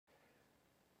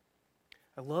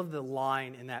I love the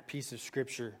line in that piece of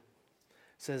scripture.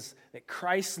 It says that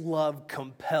Christ's love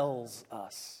compels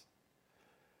us.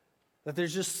 That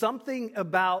there's just something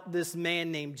about this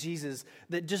man named Jesus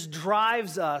that just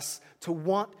drives us to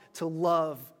want to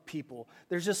love people.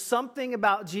 There's just something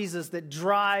about Jesus that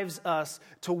drives us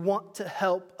to want to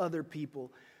help other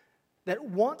people. That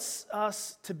wants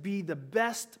us to be the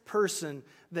best person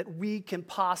that we can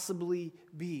possibly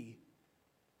be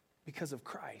because of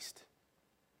Christ.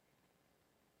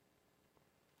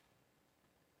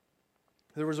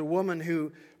 There was a woman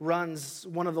who runs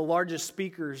one of the largest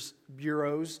speakers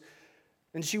bureaus,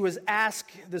 and she was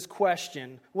asked this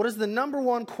question: what is the number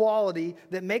one quality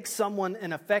that makes someone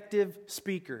an effective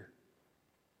speaker?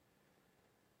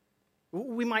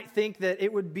 We might think that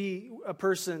it would be a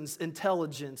person's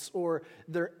intelligence or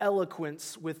their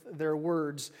eloquence with their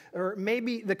words, or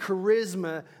maybe the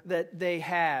charisma that they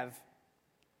have.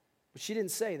 But she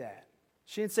didn't say that.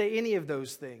 She didn't say any of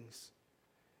those things.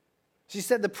 She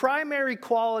said the primary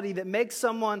quality that makes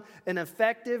someone an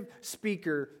effective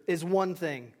speaker is one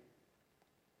thing: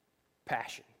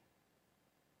 passion.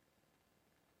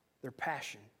 Their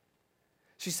passion.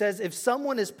 She says if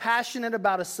someone is passionate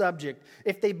about a subject,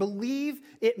 if they believe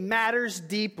it matters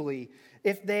deeply,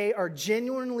 if they are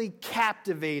genuinely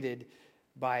captivated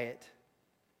by it,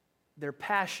 their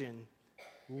passion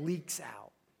leaks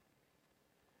out.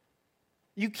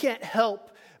 You can't help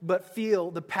but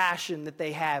feel the passion that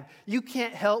they have. You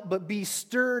can't help but be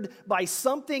stirred by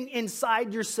something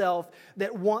inside yourself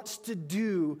that wants to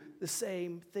do the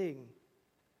same thing.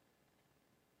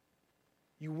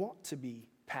 You want to be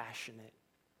passionate.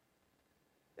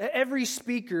 Every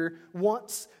speaker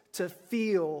wants to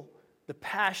feel the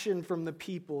passion from the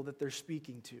people that they're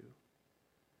speaking to.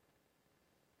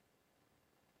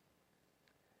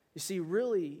 You see,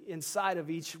 really, inside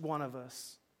of each one of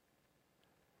us,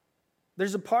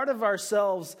 there's a part of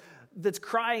ourselves that's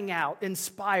crying out,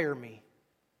 inspire me.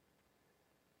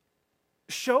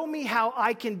 Show me how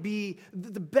I can be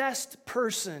the best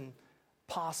person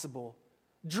possible.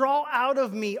 Draw out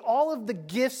of me all of the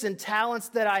gifts and talents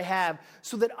that I have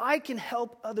so that I can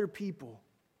help other people.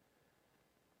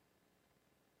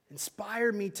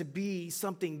 Inspire me to be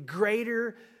something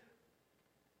greater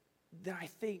than I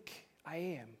think I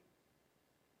am.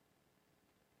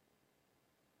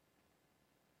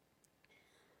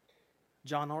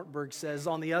 John Ortberg says,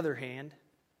 on the other hand,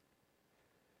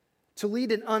 to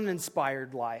lead an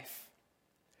uninspired life,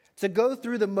 to go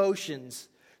through the motions,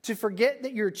 to forget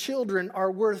that your children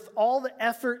are worth all the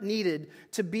effort needed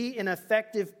to be an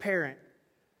effective parent,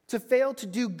 to fail to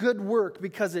do good work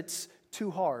because it's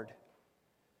too hard,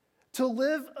 to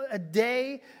live a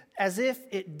day as if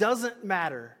it doesn't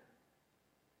matter,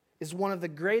 is one of the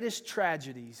greatest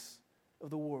tragedies of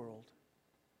the world.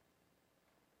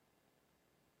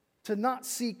 To not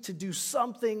seek to do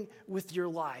something with your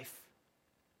life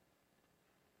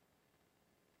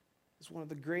is one of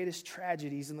the greatest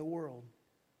tragedies in the world.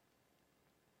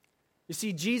 You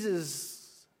see,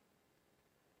 Jesus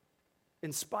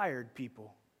inspired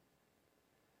people.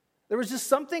 There was just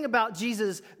something about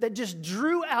Jesus that just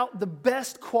drew out the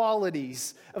best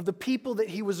qualities of the people that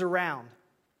he was around.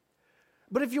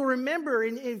 But if you remember,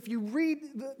 and if you read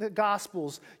the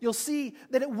Gospels, you'll see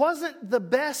that it wasn't the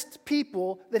best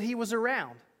people that he was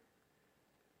around.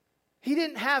 He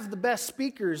didn't have the best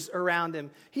speakers around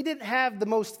him. He didn't have the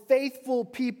most faithful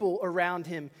people around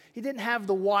him. He didn't have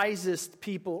the wisest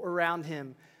people around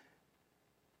him.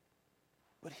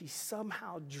 But he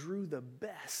somehow drew the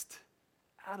best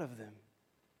out of them.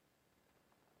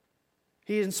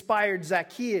 He inspired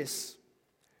Zacchaeus,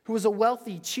 who was a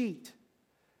wealthy cheat,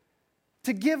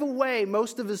 to give away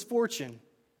most of his fortune.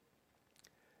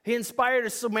 He inspired a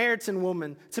Samaritan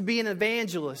woman to be an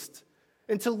evangelist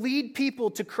and to lead people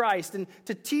to Christ and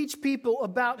to teach people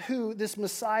about who this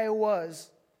Messiah was.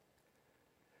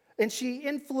 And she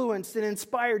influenced and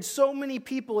inspired so many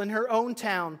people in her own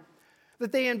town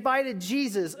that they invited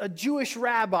Jesus, a Jewish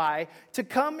rabbi, to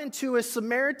come into a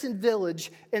Samaritan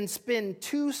village and spend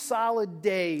 2 solid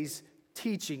days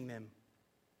teaching them.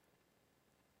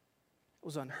 It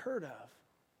was unheard of.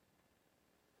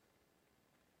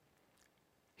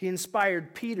 He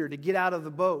inspired Peter to get out of the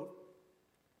boat.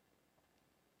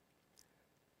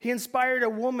 He inspired a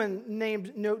woman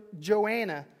named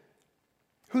Joanna,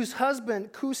 whose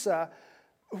husband, Cusa,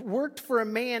 worked for a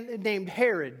man named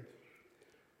Herod,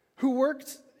 who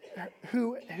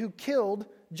killed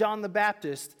John the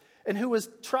Baptist and who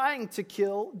was trying to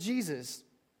kill Jesus.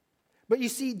 But you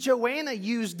see, Joanna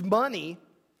used money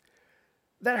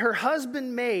that her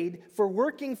husband made for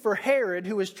working for Herod,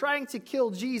 who was trying to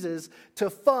kill Jesus, to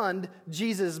fund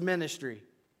Jesus' ministry.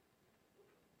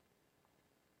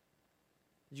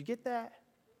 Did you get that?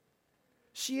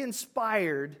 She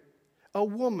inspired a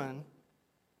woman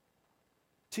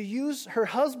to use her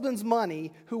husband's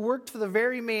money, who worked for the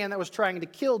very man that was trying to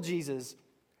kill Jesus,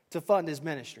 to fund his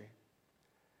ministry.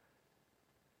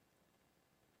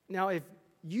 Now, if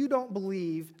you don't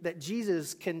believe that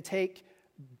Jesus can take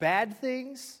bad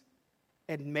things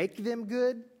and make them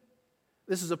good,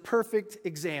 this is a perfect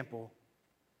example.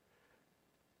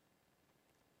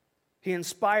 He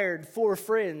inspired 4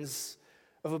 friends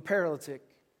of a paralytic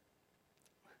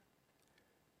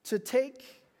to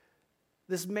take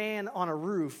this man on a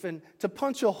roof and to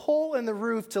punch a hole in the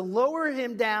roof to lower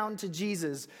him down to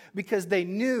Jesus, because they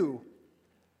knew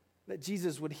that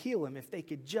Jesus would heal him if they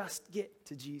could just get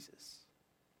to Jesus.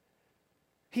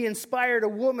 He inspired a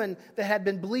woman that had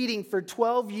been bleeding for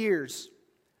 12 years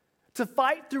to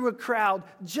fight through a crowd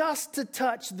just to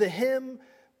touch the hem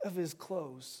of his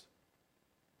clothes,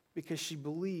 because she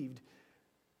believed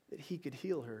that he could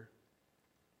heal her.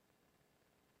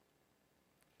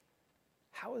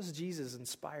 How has Jesus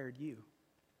inspired you?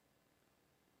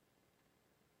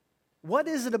 What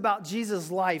is it about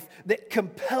Jesus' life that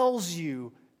compels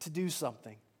you to do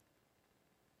something?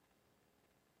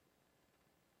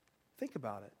 Think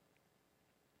about it.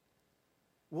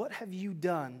 What have you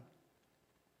done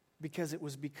because it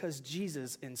was because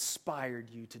Jesus inspired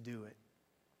you to do it?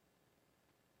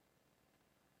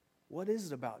 What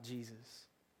is it about Jesus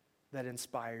that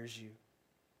inspires you?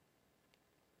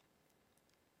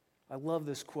 I love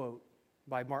this quote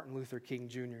by Martin Luther King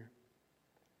Jr.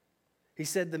 He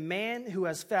said, "The man who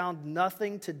has found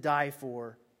nothing to die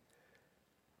for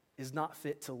is not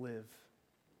fit to live."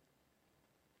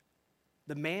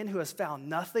 The man who has found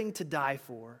nothing to die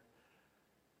for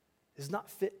is not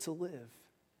fit to live.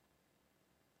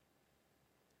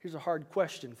 Here's a hard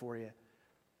question for you.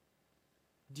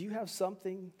 Do you have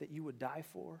something that you would die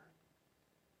for?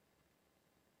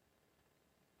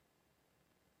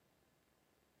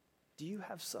 Do you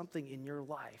have something in your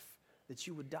life that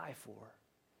you would die for?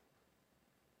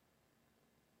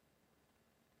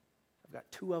 I've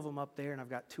got 2 of them up there, and I've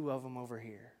got 2 of them over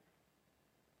here.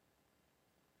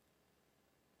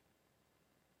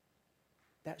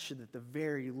 That should at the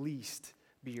very least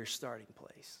be your starting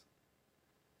place.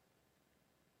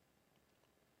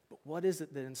 But what is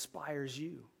it that inspires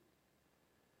you?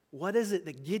 What is it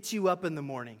that gets you up in the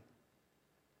morning?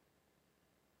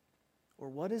 Or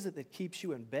what is it that keeps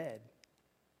you in bed?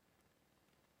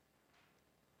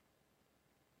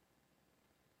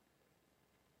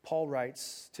 Paul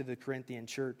writes to the Corinthian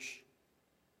church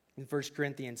in 1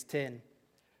 Corinthians 10,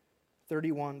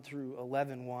 31 through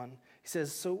 11:1. He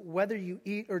says, "So whether you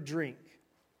eat or drink,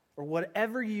 or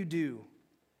whatever you do,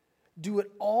 do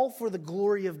it all for the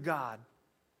glory of God.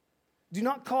 Do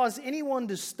not cause anyone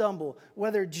to stumble,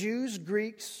 whether Jews,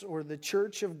 Greeks, or the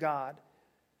church of God,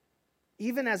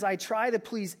 even as I try to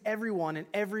please everyone in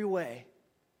every way.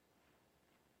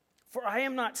 For I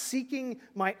am not seeking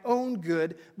my own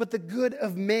good, but the good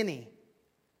of many,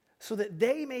 so that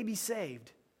they may be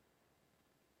saved.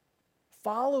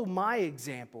 Follow my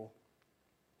example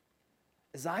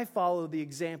as I follow the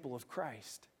example of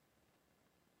Christ."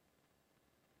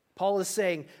 Paul is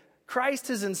saying, Christ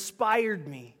has inspired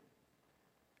me.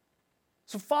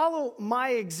 So follow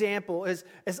my example as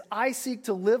I seek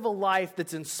to live a life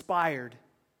that's inspired.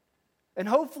 And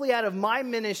hopefully out of my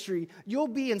ministry, you'll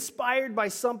be inspired by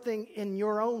something in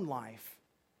your own life.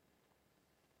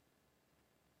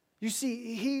 You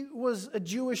see, he was a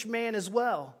Jewish man as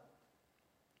well.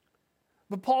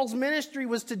 But Paul's ministry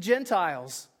was to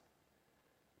Gentiles.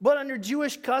 But under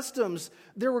Jewish customs,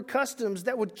 there were customs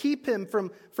that would keep him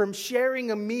from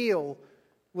sharing a meal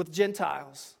with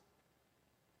Gentiles.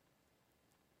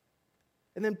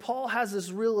 And then Paul has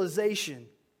this realization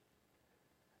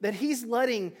that he's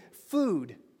letting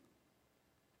the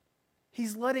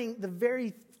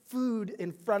very food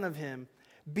in front of him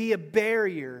be a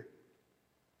barrier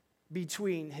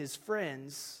between his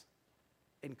friends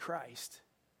and Christ.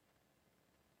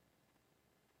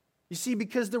 You see,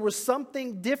 because there was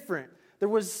something different. There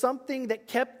was something that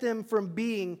kept them from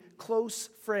being close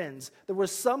friends. There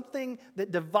was something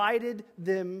that divided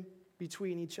them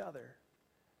between each other.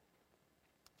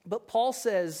 But Paul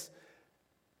says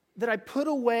that I put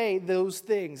away those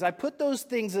things. I put those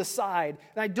things aside,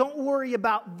 and I don't worry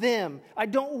about them. I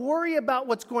don't worry about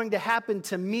what's going to happen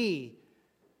to me,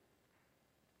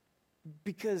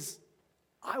 because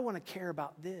I want to care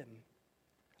about them.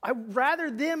 I'd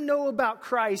rather them know about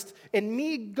Christ and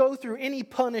me go through any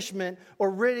punishment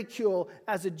or ridicule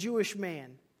as a Jewish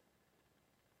man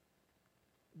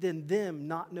than them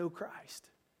not know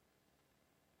Christ.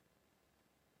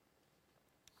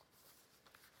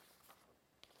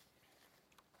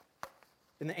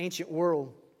 In the ancient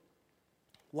world,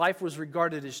 life was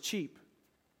regarded as cheap.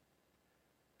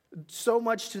 So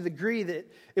much to the degree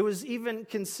that it was even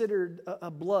considered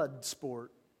a blood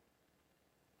sport.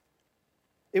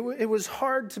 It was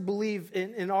hard to believe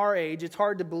in our age, it's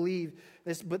hard to believe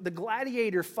this, but the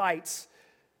gladiator fights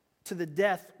to the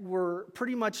death were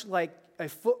pretty much like a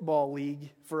football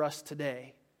league for us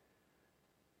today.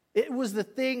 It was the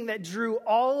thing that drew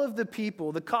all of the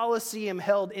people. The Colosseum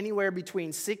held anywhere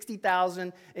between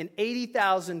 60,000 and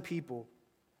 80,000 people.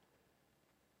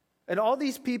 And all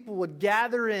these people would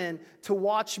gather in to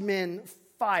watch men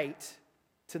fight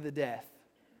to the death.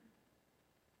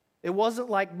 It wasn't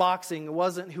like boxing. It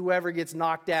wasn't whoever gets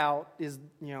knocked out is,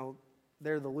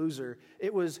 they're the loser.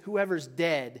 It was whoever's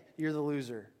dead, you're the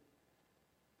loser.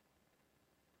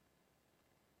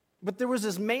 But there was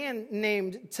this man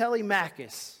named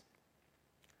Telemachus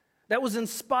that was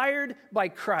inspired by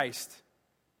Christ.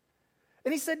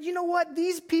 And he said, you know what?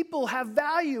 These people have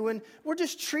value, and we're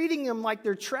just treating them like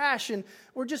they're trash, and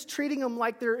we're just treating them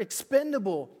like they're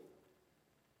expendable.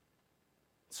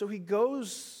 So he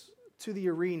goes to the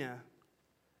arena,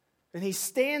 and he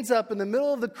stands up in the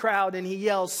middle of the crowd, and he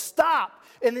yells, "Stop!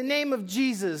 In the name of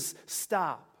Jesus,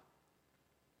 stop!"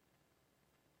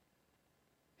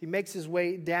 He makes his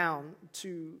way down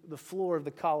to the floor of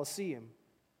the Colosseum,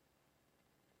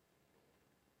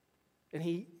 and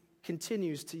he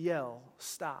continues to yell,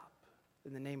 "Stop!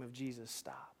 In the name of Jesus,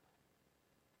 stop!"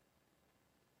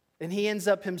 And he ends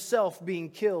up himself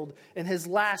being killed. And his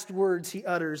last words he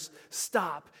utters,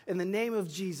 "Stop! In the name of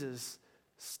Jesus,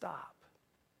 stop!"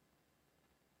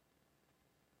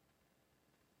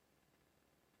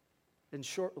 And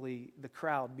shortly, the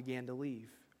crowd began to leave.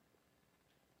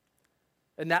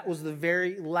 And that was the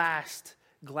very last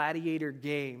gladiator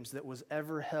games that was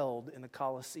ever held in the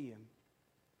Colosseum.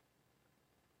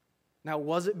 Now,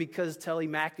 was it because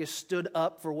Telemachus stood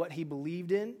up for what he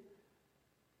believed in?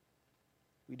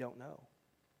 We don't know.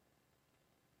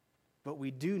 But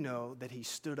we do know that he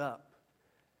stood up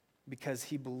because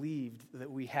he believed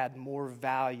that we had more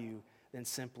value than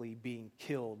simply being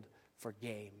killed for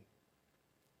game.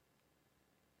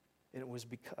 And it was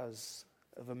because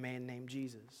of a man named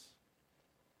Jesus.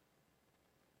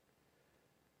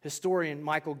 Historian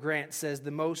Michael Grant says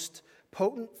the most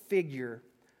potent figure,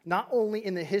 not only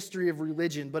in the history of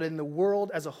religion, but in the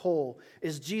world as a whole,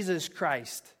 is Jesus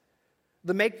Christ,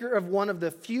 the maker of one of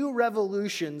the few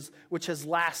revolutions which has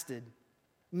lasted.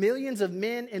 Millions of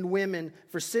men and women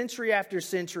for century after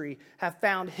century have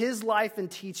found his life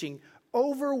and teaching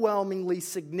overwhelmingly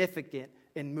significant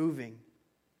and moving.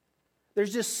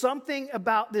 There's just something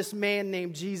about this man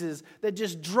named Jesus that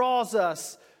just draws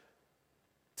us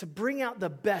to bring out the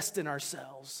best in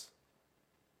ourselves,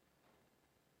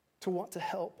 to want to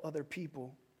help other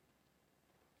people.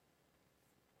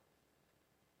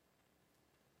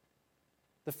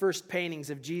 The first paintings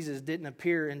of Jesus didn't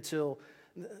appear until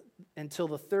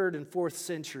the 3rd and 4th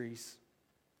centuries,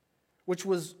 which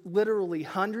was literally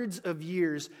hundreds of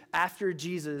years after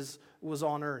Jesus was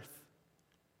on earth.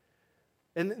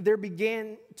 And there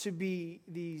began to be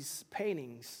these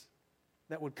paintings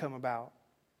that would come about.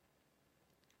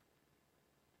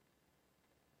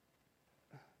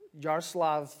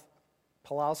 Jaroslav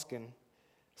Palauskin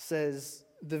says,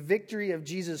 the victory of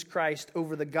Jesus Christ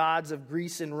over the gods of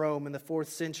Greece and Rome in the 4th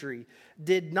century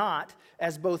did not,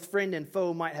 as both friend and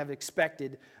foe might have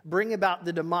expected, bring about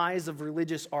the demise of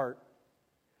religious art.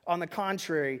 On the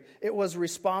contrary, it was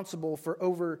responsible for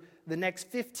over the next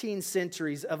 15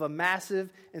 centuries of a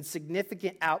massive and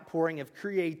significant outpouring of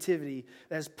creativity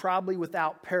that is probably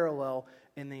without parallel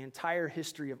in the entire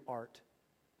history of art.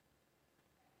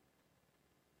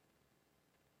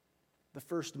 The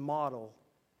first model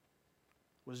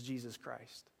was Jesus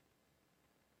Christ.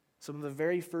 Some of the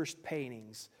very first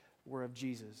paintings were of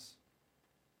Jesus.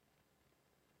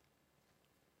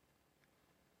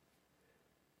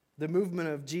 The movement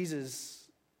of Jesus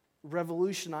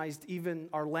revolutionized even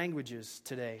our languages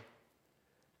today.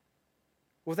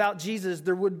 Without Jesus,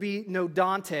 there would be no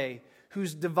Dante,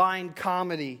 whose Divine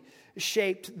Comedy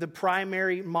shaped the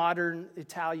primary modern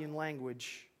Italian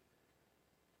language.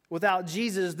 Without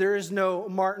Jesus, there is no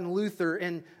Martin Luther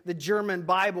in the German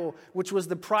Bible, which was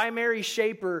the primary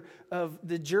shaper of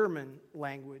the German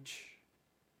language.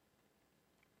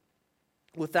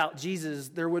 Without Jesus,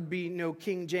 there would be no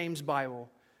King James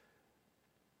Bible,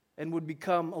 and would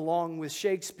become, along with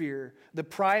Shakespeare, the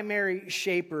primary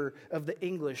shaper of the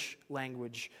English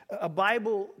language. A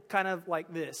Bible kind of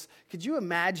like this. Could you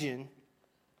imagine?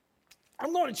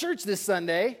 I'm going to church this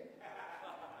Sunday.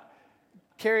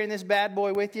 Carrying this bad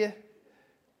boy with you.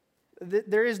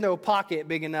 There is no pocket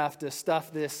big enough to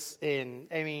stuff this in.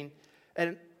 I mean,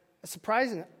 And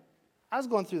surprising, I was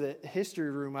going through the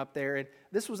history room up there, and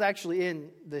this was actually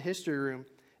in the history room,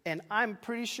 and I'm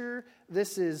pretty sure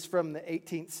this is from the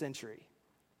 18th century.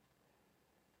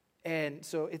 And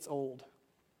so it's old.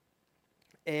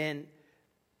 But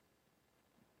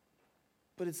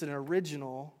it's an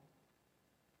original,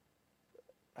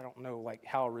 I don't know like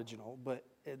how original, but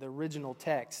the original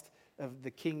text of the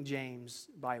King James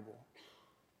Bible.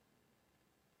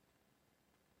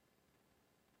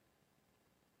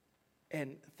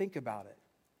 And think about it.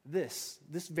 This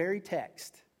very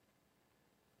text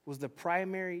was the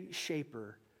primary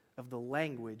shaper of the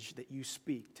language that you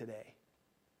speak today.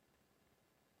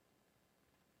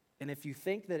 And if you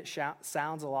think that it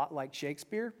sounds a lot like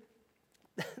Shakespeare,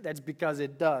 that's because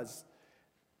it does.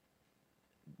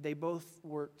 They both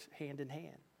worked hand in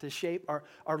hand to shape our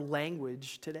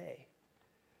language today.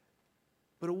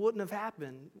 But it wouldn't have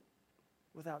happened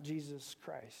without Jesus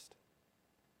Christ.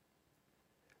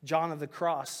 John of the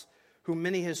Cross, whom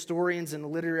many historians and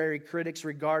literary critics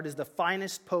regard as the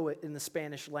finest poet in the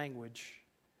Spanish language.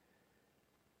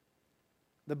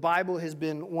 The Bible has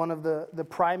been one of the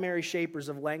primary shapers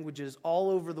of languages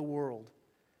all over the world.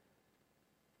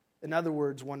 In other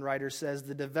words, one writer says,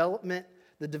 the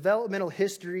developmental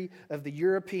history of the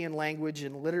European language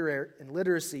and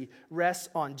literacy rests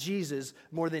on Jesus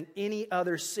more than any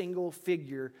other single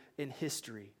figure in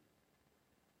history.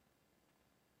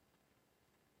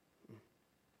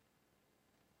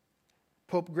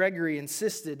 Pope Gregory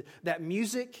insisted that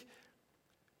music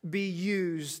be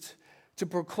used to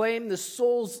proclaim the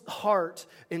soul's heart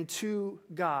into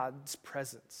God's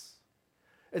presence.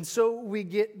 And so we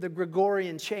get the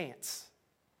Gregorian chants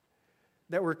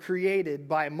that were created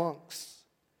by monks.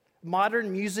 Modern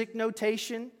music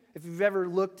notation, if you've ever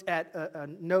looked at a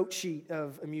note sheet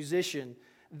of a musician,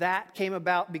 that came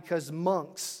about because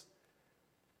monks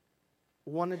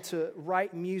wanted to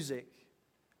write music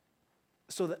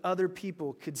so that other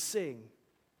people could sing.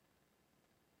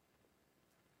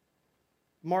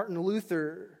 Martin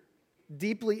Luther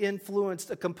deeply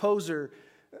influenced a composer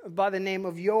by the name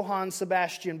of Johann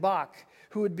Sebastian Bach,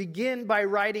 who would begin by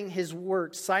writing his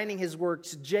works, signing his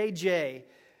works, J.J.,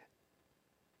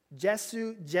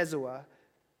 Jesu Jesua,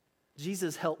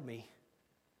 Jesus help me.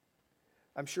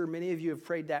 I'm sure many of you have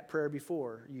prayed that prayer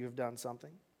before you have done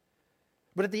something.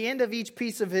 But at the end of each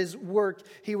piece of his work,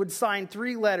 he would sign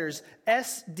 3 letters,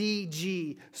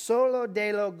 SDG, Solo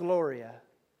Deo Gloria,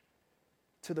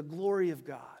 to the glory of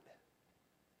God.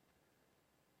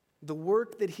 The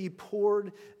work that he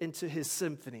poured into his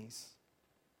symphonies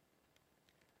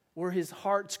were his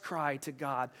heart's cry to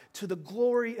God, to the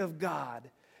glory of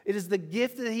God. It is the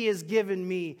gift that he has given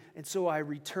me, and so I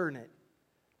return it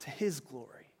to his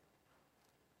glory.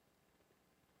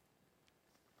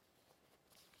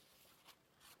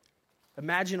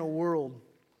 Imagine a world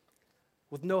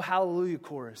with no Hallelujah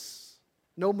chorus,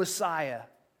 no Messiah,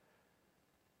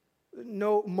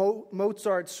 no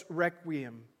Mozart's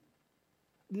Requiem,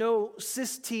 no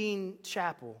Sistine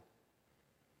Chapel,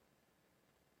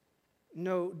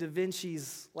 no Da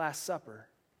Vinci's Last Supper,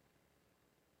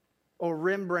 or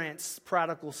Rembrandt's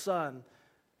Prodigal Son,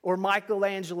 or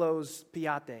Michelangelo's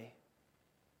Piete.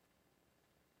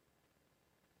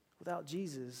 Without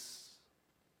Jesus,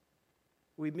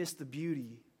 we miss the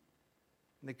beauty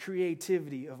and the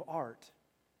creativity of art.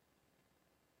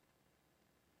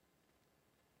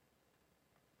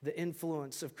 The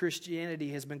influence of Christianity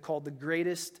has been called the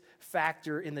greatest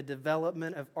factor in the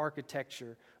development of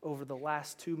architecture over the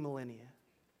last 2 millennia.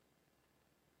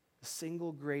 The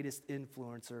single greatest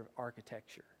influencer of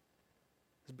architecture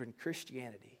has been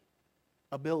Christianity,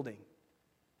 a building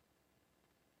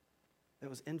that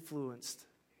was influenced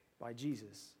by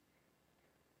Jesus.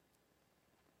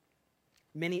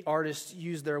 Many artists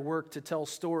use their work to tell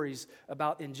stories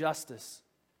about injustice.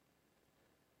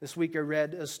 This week I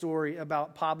read a story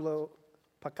about Pablo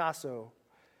Picasso.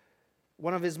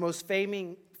 One of his most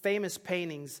famous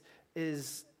paintings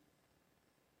is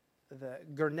the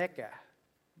Guernica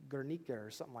or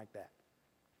something like that.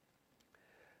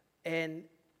 And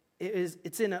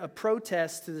it's in a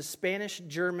protest to the Spanish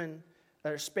general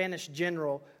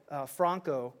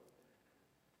Franco,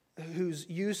 whose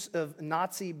use of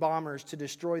Nazi bombers to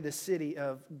destroy the city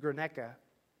of Guernica.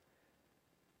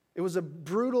 It was a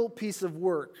brutal piece of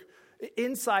work.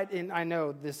 Inside, and I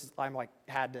know this,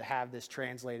 had to have this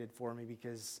translated for me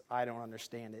because I don't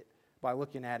understand it by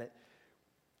looking at it.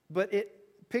 But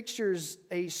it pictures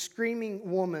a screaming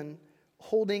woman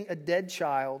holding a dead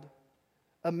child.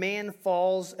 A man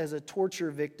falls as a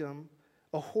torture victim.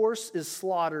 A horse is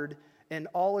slaughtered, and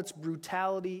all its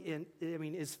brutality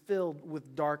is filled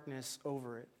with darkness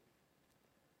over it.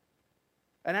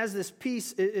 And as this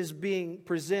piece is being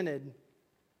presented,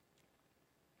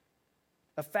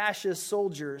 a fascist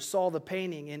soldier saw the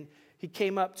painting and he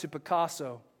came up to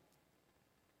Picasso.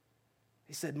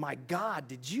 He said, "My God,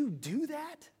 did you do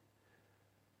that?"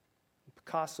 And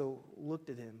Picasso looked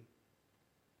at him.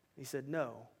 He said,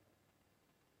 "No,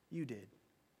 you did."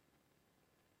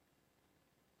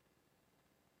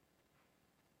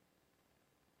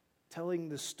 Telling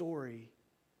the story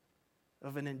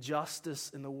of an injustice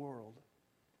in the world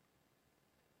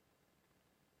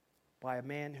by a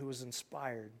man who was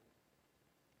inspired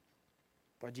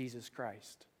by Jesus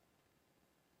Christ.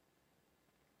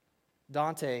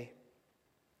 Dante,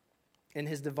 in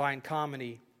his Divine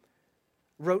Comedy,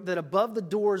 wrote that above the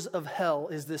doors of hell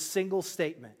is this single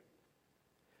statement: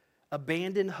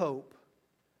 "Abandon hope,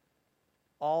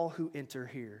 all who enter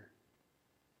here."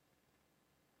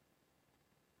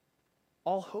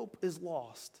 All hope is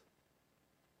lost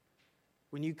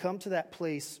when you come to that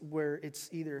place where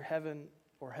it's either heaven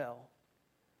or hell.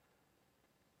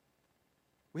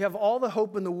 We have all the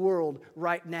hope in the world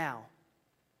right now.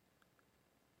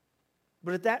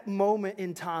 But at that moment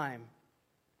in time,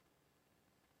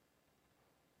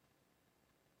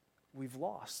 we've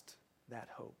lost that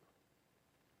hope.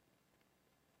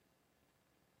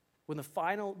 When the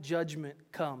final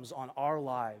judgment comes on our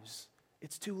lives,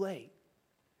 it's too late.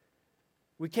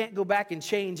 We can't go back and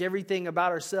change everything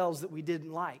about ourselves that we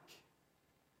didn't like.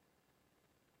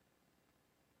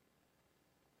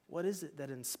 What is it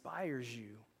that inspires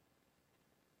you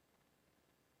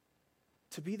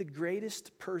to be the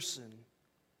greatest person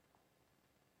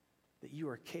that you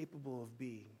are capable of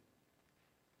being?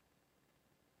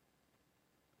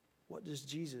 What does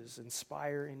Jesus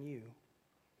inspire in you?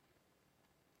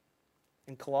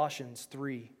 In Colossians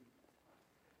 3,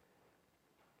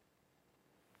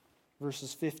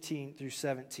 verses 15 through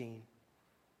 17,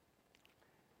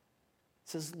 it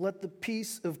says, "Let the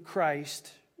peace of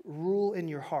Christ rule in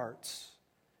your hearts,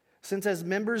 since as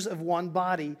members of one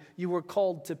body you were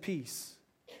called to peace."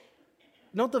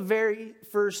 Note the very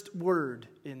first word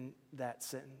in that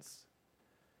sentence.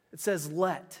 It says,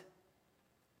 "let."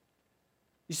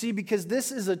 You see, because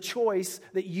this is a choice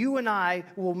that you and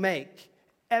I will make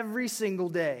every single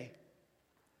day,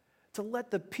 to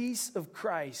let the peace of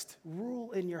Christ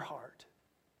rule in your heart.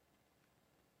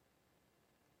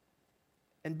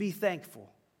 And be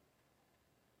thankful.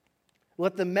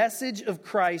 Let the message of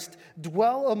Christ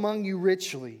dwell among you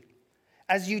richly,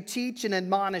 as you teach and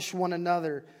admonish one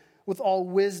another with all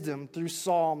wisdom through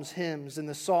psalms, hymns, and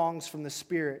the songs from the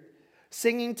Spirit,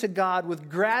 singing to God with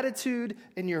gratitude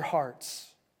in your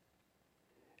hearts.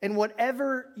 And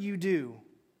whatever you do,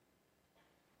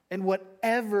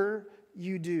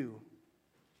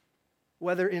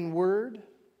 whether in word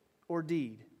or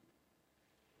deed,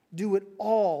 do it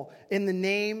all in the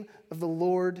name of the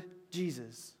Lord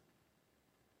Jesus,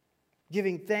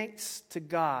 giving thanks to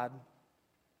God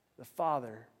the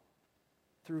Father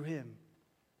through Him.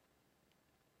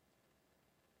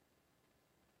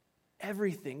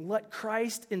 Everything, let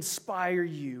Christ inspire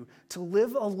you to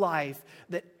live a life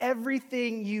that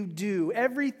everything you do,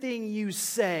 everything you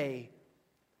say,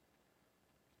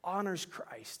 honors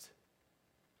Christ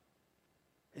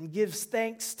and gives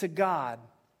thanks to God,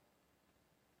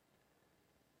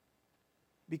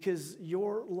 because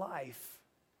your life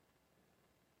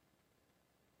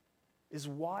is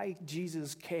why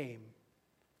Jesus came.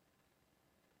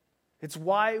 It's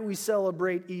why we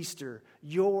celebrate Easter,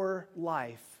 your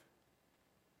life.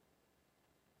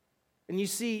 And you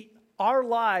see, our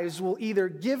lives will either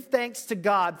give thanks to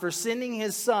God for sending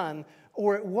His Son,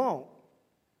 or it won't.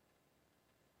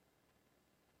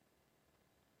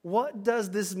 What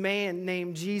does this man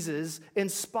named Jesus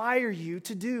inspire you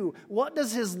to do? What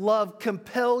does His love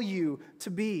compel you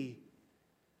to be?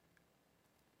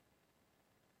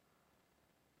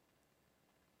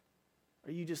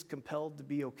 Are you just compelled to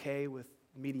be okay with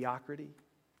mediocrity?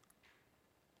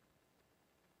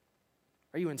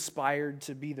 Are you inspired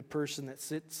to be the person that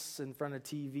sits in front of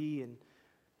TV and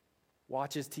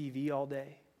watches TV all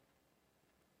day?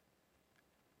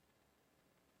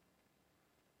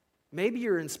 Maybe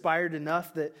you're inspired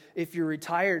enough that if you're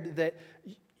retired, that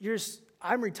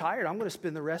I'm retired, I'm going to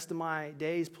spend the rest of my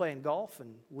days playing golf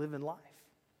and living life.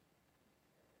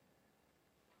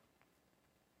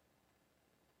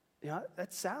 You know,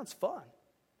 that sounds fun.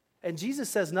 And Jesus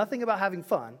says nothing about having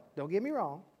fun. Don't get me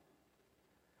wrong.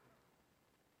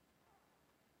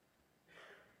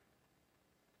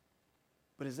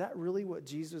 But is that really what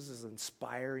Jesus is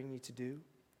inspiring you to do?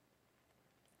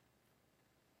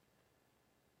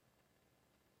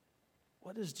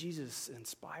 What does Jesus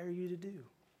inspire you to do?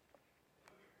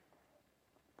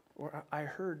 Or I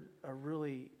heard a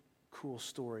really cool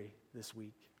story this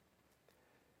week.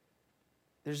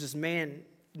 There's this man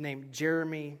named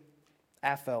Jeremy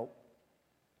Affeldt.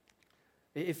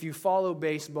 If you follow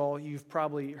baseball, you've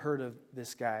probably heard of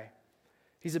this guy.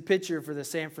 He's a pitcher for the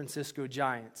San Francisco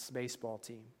Giants baseball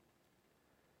team.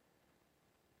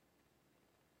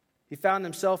 He found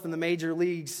himself in the major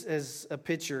leagues as a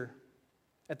pitcher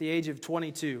at the age of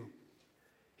 22.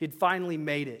 He'd finally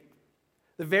made it.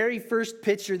 The very first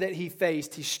pitcher that he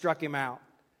faced, he struck him out.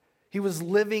 He was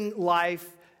living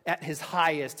life at his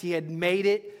highest. He had made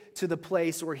it to the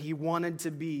place where he wanted to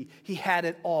be. He had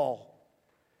it all.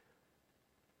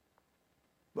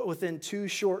 But within 2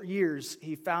 short years,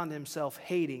 he found himself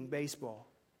hating baseball.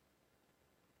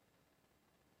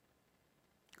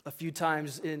 A few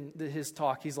times in his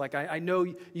talk, he's like, I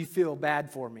know you feel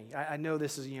bad for me. I know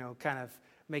this is, kind of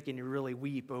making you really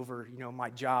weep over,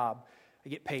 my job. I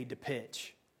get paid to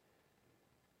pitch.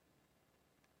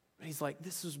 But he's like,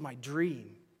 this was my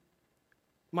dream.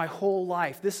 My whole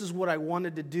life. This is what I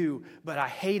wanted to do, but I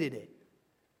hated it.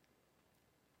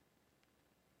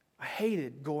 I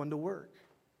hated going to work.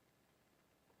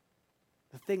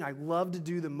 The thing I loved to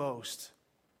do the most,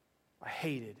 I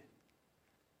hated.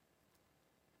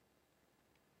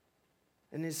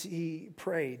 And as he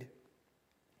prayed,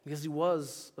 because he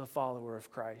was a follower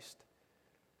of Christ,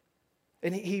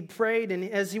 and he prayed, and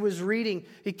as he was reading,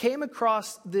 he came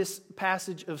across this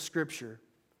passage of Scripture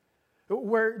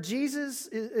where Jesus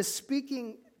is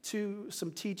speaking to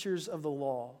some teachers of the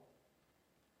law.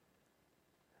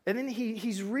 And then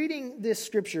he's reading this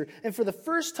Scripture, and for the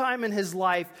first time in his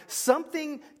life,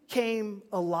 something came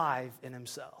alive in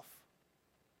himself.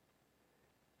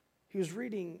 He was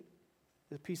reading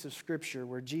the piece of Scripture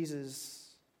where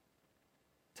Jesus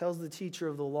tells the teacher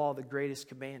of the law the greatest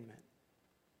commandment: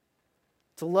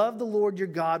 to love the Lord your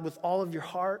God with all of your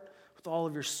heart, with all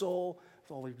of your soul,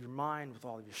 with all of your mind, with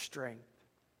all of your strength.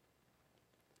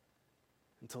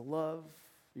 And to love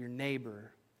your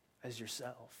neighbor as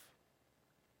yourself.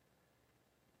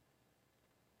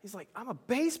 He's like, I'm a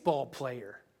baseball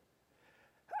player.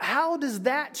 How does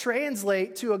that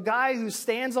translate to a guy who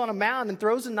stands on a mound and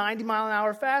throws a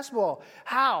 90-mile-an-hour fastball?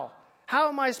 How? How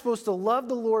am I supposed to love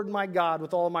the Lord my God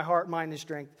with all of my heart, mind, and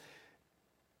strength,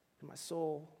 and my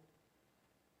soul?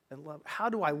 And love? How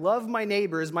do I love my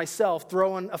neighbor as myself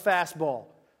throwing a fastball?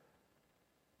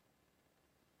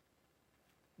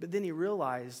 But then he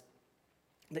realized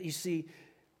that, you see,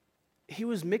 he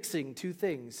was mixing two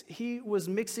things. He was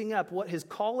mixing up what his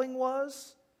calling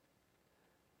was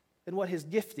and what his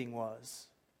gifting was.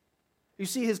 You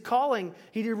see, his calling,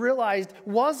 he realized,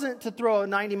 wasn't to throw a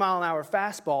 90-mile-an-hour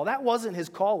fastball. That wasn't his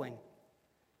calling.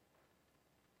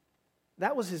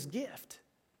 That was his gift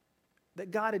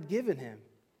that God had given him.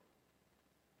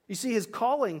 You see, his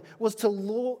calling was to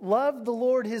love the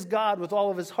Lord his God with all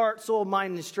of his heart, soul,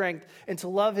 mind, and strength, and to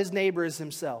love his neighbor as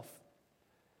himself.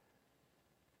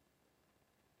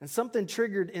 And something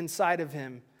triggered inside of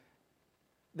him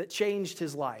that changed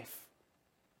his life.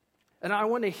 And I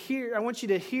want you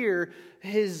to hear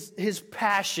his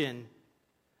passion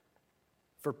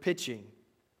for pitching.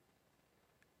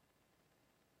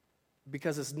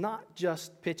 Because it's not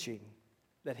just pitching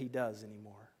that he does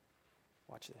anymore.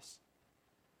 Watch this.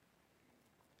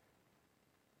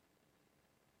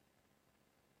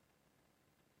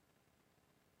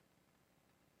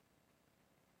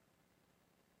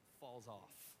 Falls off.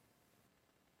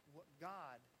 What God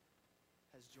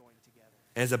has joined together.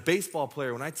 As a baseball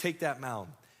player, when I take that mound,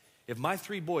 if my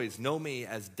 3 boys know me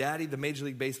as Daddy, the Major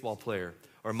League Baseball player,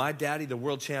 or my daddy, the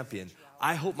world champion,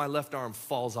 I hope my left arm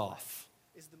falls off.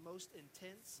 Is the most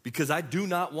intense. Because I do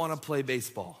not want to play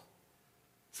baseball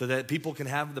so that people can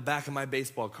have the back of my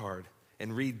baseball card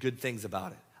and read good things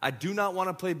about it. I do not want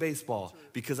to play baseball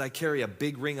because I carry a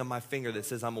big ring on my finger that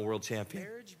says I'm a world champion.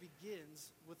 Marriage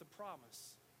begins with a promise.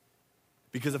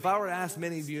 Because if I were to ask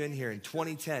many of you in here in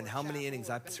 2010 how many innings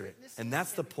I pitched it, and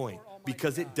that's the point,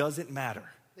 because it doesn't matter.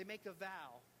 They make a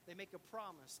vow. They make a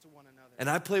promise to one another. And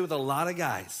I play with a lot of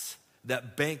guys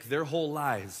that bank their whole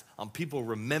lives on people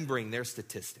remembering their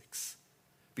statistics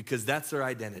because that's their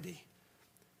identity.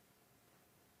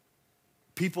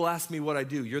 People ask me what I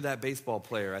do. You're that baseball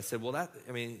player. I said, well,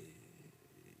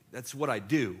 that's what I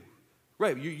do.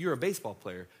 Right, you're a baseball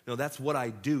player. No, that's what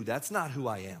I do. That's not who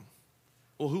I am.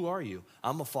 Well, who are you?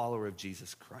 I'm a follower of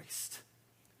Jesus Christ.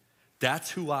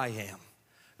 That's who I am.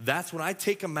 That's when I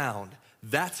take a mound,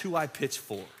 that's who I pitch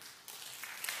for.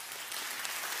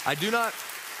 I do not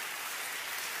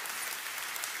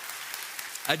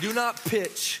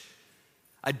pitch.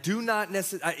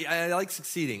 I like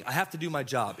succeeding. I have to do my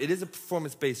job. It is a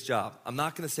performance-based job. I'm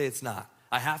not going to say it's not.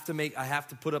 I have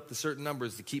to put up the certain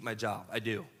numbers to keep my job. I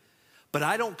do. But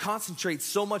I don't concentrate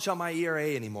so much on my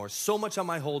ERA anymore, so much on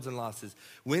my holds and losses.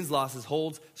 Wins, losses,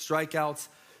 holds, strikeouts,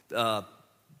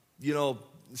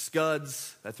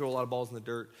 scuds. I throw a lot of balls in the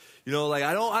dirt.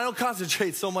 I don't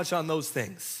concentrate so much on those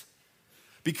things.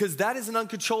 Because that isn't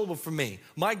uncontrollable for me.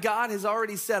 My God has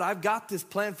already said, I've got this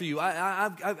plan for you.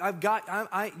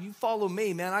 You follow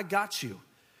me, man, I got you.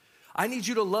 I need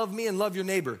you to love me and love your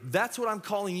neighbor. That's what I'm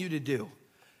calling you to do.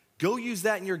 Go use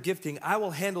that in your gifting. I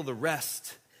will handle the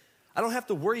rest. I don't have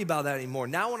to worry about that anymore.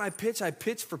 Now when I pitch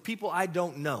for people I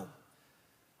don't know.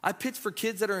 I pitch for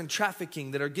kids that are in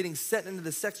trafficking, that are getting sent into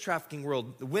the sex trafficking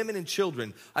world, women and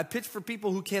children. I pitch for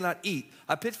people who cannot eat.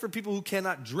 I pitch for people who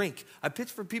cannot drink. I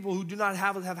pitch for people who do not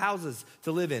have houses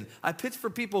to live in. I pitch for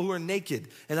people who are naked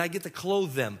and I get to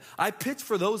clothe them. I pitch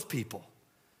for those people.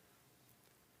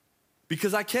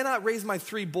 Because I cannot raise my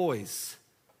 3 boys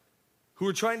who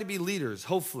are trying to be leaders,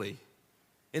 hopefully,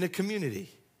 in a community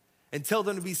and tell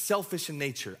them to be selfish in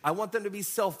nature. I want them to be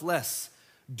selfless.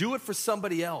 Do it for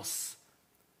somebody else.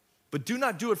 But do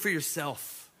not do it for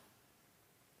yourself.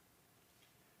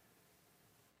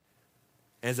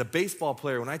 As a baseball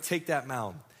player, when I take that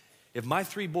mound, if my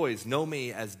 3 boys know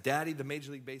me as Daddy, the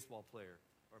Major League Baseball player,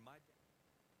 or my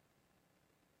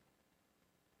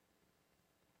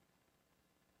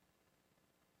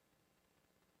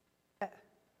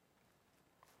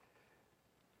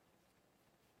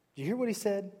did you hear what he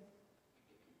said?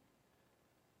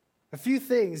 A few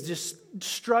things just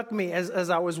struck me as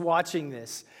I was watching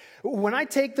this. When I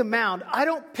take the mound, I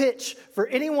don't pitch for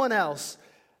anyone else.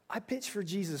 I pitch for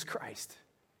Jesus Christ.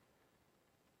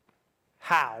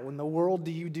 How in the world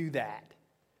do you do that?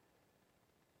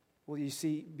 Well, you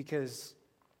see, because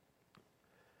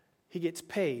he gets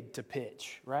paid to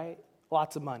pitch, right?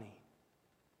 Lots of money.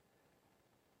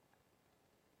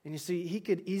 And you see, he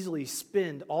could easily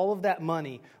spend all of that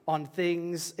money on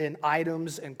things and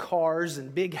items and cars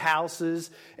and big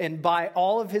houses and buy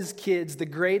all of his kids the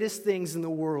greatest things in the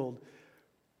world.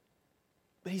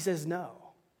 But he says, no.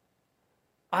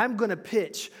 I'm going to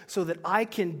pitch so that I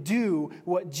can do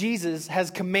what Jesus has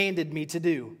commanded me to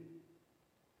do.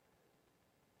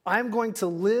 I'm going to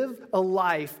live a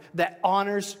life that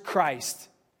honors Christ.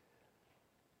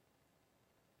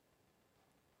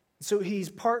 So he's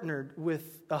partnered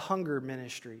with a hunger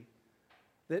ministry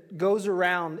that goes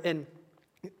around and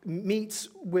meets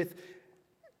with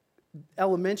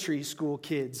elementary school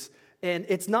kids. And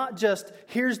it's not just,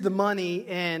 here's the money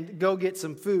and go get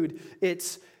some food.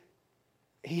 It's,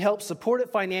 he helps support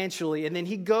it financially, and then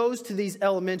he goes to these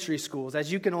elementary schools.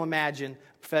 As you can imagine,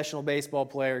 a professional baseball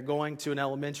player going to an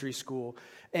elementary school.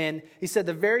 And he said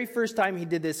the very first time he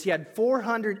did this, he had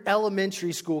 400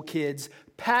 elementary school kids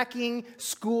packing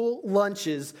school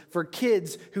lunches for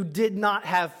kids who did not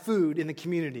have food in the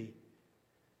community.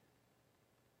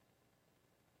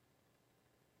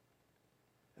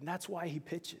 And that's why he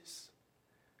pitches.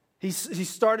 He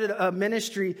started a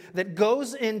ministry that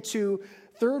goes into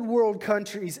third world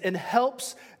countries and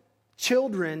helps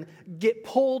children get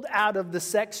pulled out of the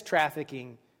sex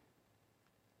trafficking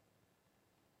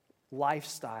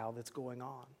lifestyle that's going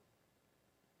on.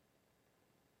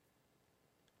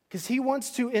 Because he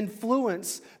wants to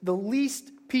influence the least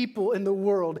people in the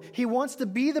world. He wants to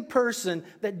be the person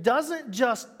that doesn't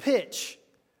just pitch,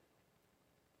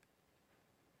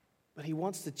 but he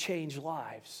wants to change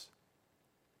lives.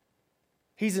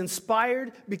 He's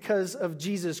inspired because of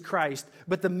Jesus Christ,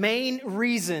 but the main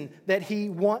reason that he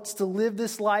wants to live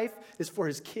this life is for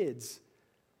his kids.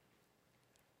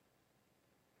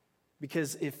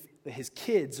 Because if his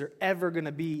kids are ever going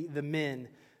to be the men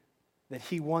that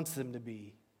he wants them to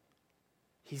be,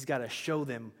 he's got to show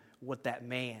them what that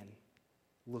man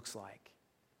looks like.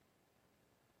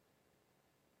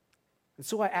 And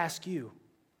so I ask you,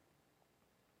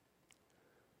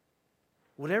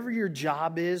 whatever your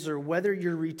job is or whether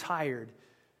you're retired,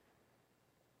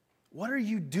 what are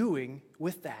you doing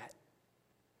with that?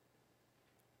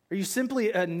 Are you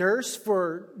simply a nurse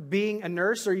for being a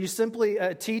nurse? Are you simply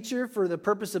a teacher for the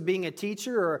purpose of being a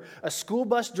teacher, or a school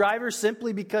bus driver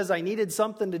simply because I needed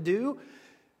something to do?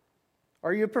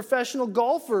 Are you a professional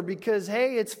golfer because,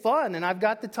 hey, it's fun and I've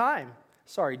got the time?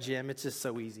 Sorry, Jim, it's just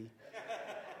so easy.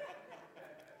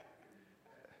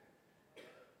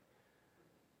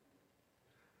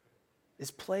 Is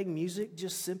playing music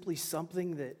just simply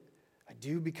something that I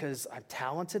do because I'm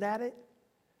talented at it?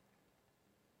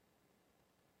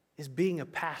 Is being a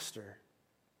pastor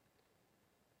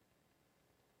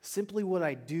simply what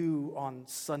I do on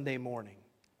Sunday morning?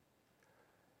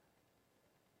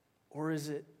 Or is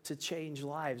it to change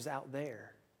lives out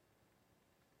there?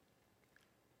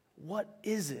 What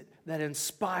is it that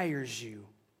inspires you?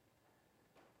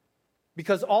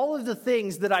 Because all of the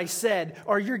things that I said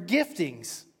are your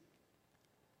giftings.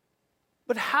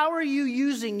 But how are you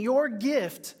using your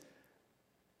gift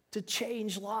to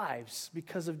change lives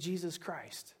because of Jesus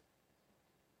Christ?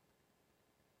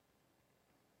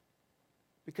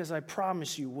 Because I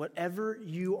promise you, whatever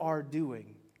you are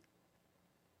doing,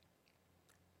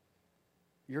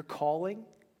 your calling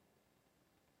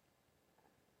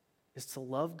is to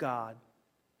love God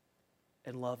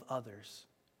and love others.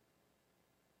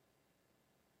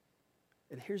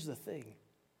 And here's the thing.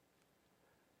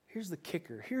 Here's the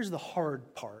kicker. Here's the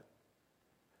hard part.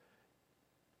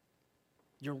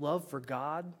 Your love for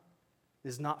God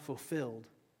is not fulfilled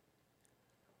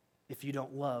if you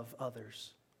don't love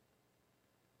others.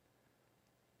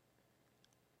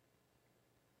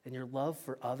 And your love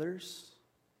for others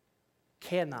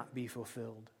cannot be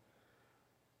fulfilled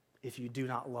if you do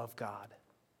not love God.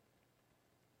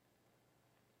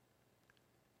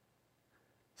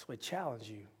 So I challenge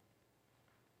you.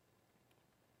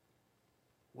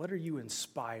 What are you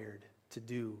inspired to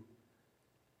do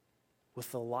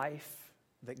with the life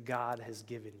that God has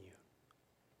given you?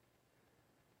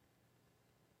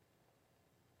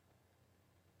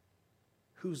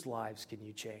 Whose lives can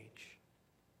you change?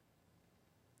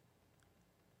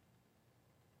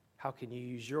 How can you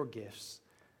use your gifts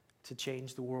to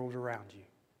change the world around you?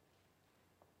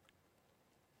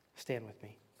 Stand with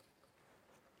me.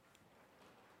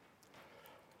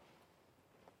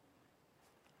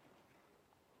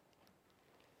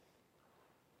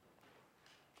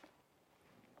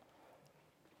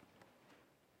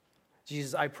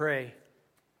 Jesus, I pray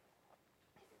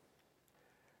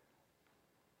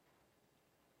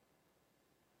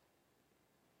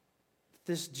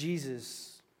this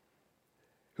Jesus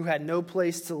who had no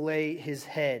place to lay his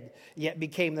head, yet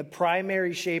became the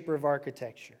primary shaper of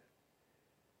architecture.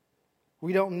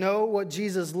 We don't know what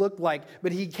Jesus looked like,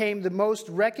 but he became the most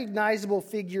recognizable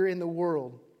figure in the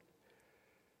world.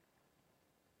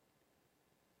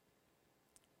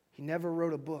 He never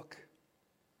wrote a book.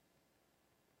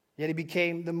 Yet he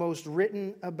became the most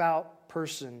written about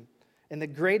person and the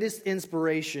greatest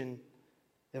inspiration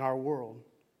in our world.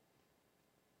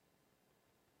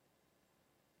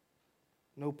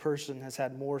 No person has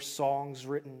had more songs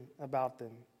written about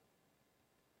them.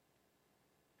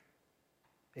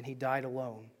 And he died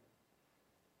alone.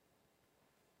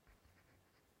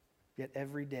 Yet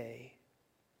every day,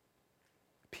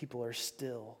 people are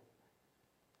still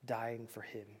dying for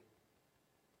him.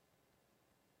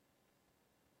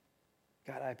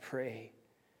 God, I pray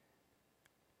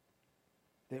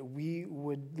that we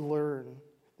would learn,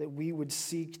 that we would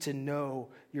seek to know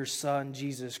your Son,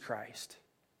 Jesus Christ.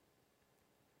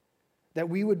 That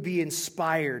we would be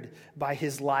inspired by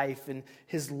his life and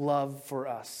his love for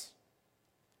us.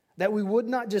 That we would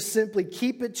not just simply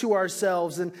keep it to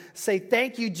ourselves and say,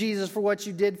 thank you, Jesus, for what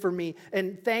you did for me,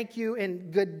 and thank you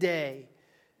and good day.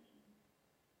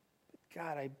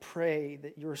 God, I pray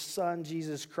that your Son,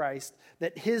 Jesus Christ,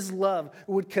 that his love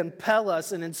would compel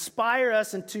us and inspire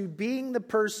us into being the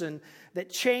person that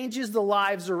changes the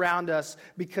lives around us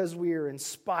because we are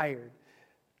inspired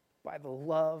by the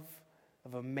love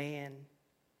of a man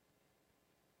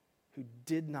who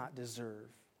did not deserve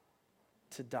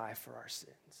to die for our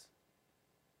sins.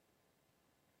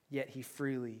 Yet he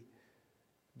freely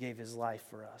gave his life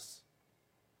for us.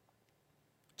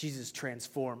 Jesus,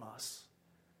 transform us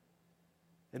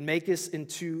and make us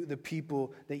into the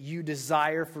people that you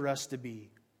desire for us to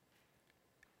be,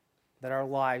 that our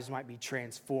lives might be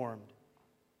transformed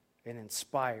and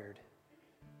inspired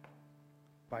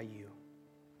by you.